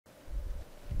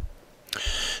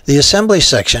The assembly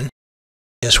section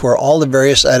is where all the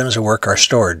various items of work are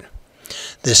stored.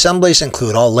 The assemblies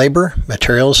include all labor,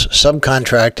 materials,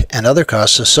 subcontract, and other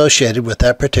costs associated with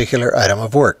that particular item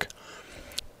of work.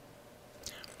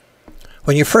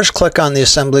 When you first click on the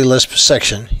assembly list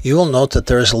section, you will note that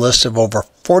there is a list of over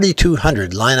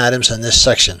 4,200 line items in this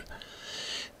section.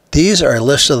 These are a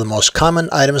list of the most common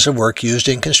items of work used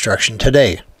in construction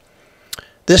today.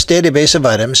 This database of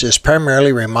items is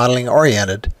primarily remodeling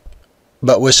oriented,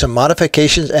 but with some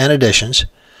modifications and additions,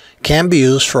 can be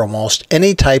used for almost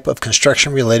any type of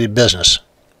construction-related business.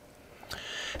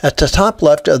 At the top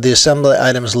left of the assembly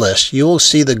items list, you will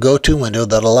see the Go-To window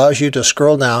that allows you to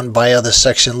scroll down via the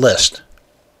section list.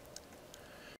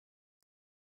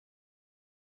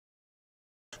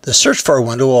 The Search For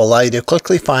window will allow you to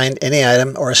quickly find any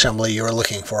item or assembly you are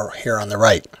looking for here on the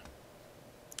right.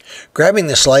 Grabbing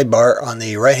the slide bar on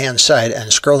the right-hand side and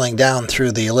scrolling down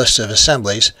through the list of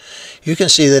assemblies, you can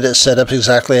see that it's set up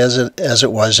exactly as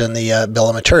it was in the bill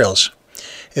of materials.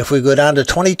 If we go down to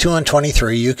 22 and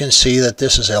 23, you can see that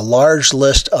this is a large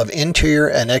list of interior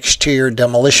and exterior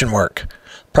demolition work,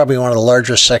 probably one of the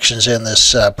largest sections in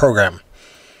this program.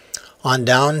 On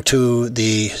down to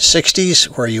the 60s,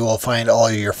 where you will find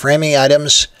all your framing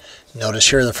items. Notice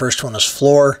here the first one is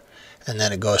floor, and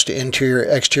then it goes to interior,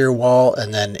 exterior wall,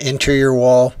 and then interior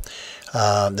wall,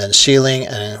 then ceiling,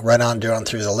 and right on down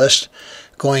through the list.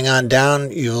 Going on down,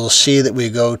 you'll see that we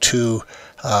go to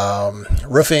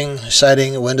roofing,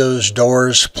 siding, windows,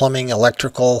 doors, plumbing,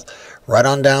 electrical, right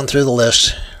on down through the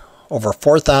list. Over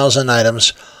 4,000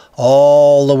 items,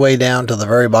 all the way down to the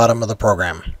very bottom of the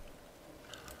program.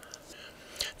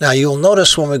 Now you'll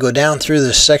notice when we go down through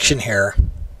this section here,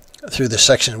 through the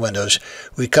section windows,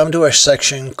 we come to a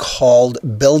section called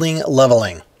Building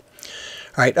Leveling.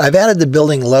 Alright, I've added the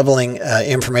building leveling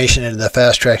information into the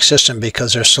Fast Track system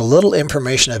because there's so little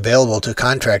information available to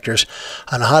contractors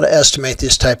on how to estimate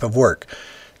this type of work.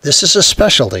 This is a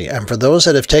specialty, and for those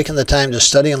that have taken the time to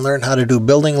study and learn how to do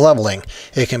building leveling,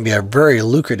 it can be a very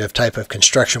lucrative type of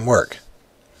construction work.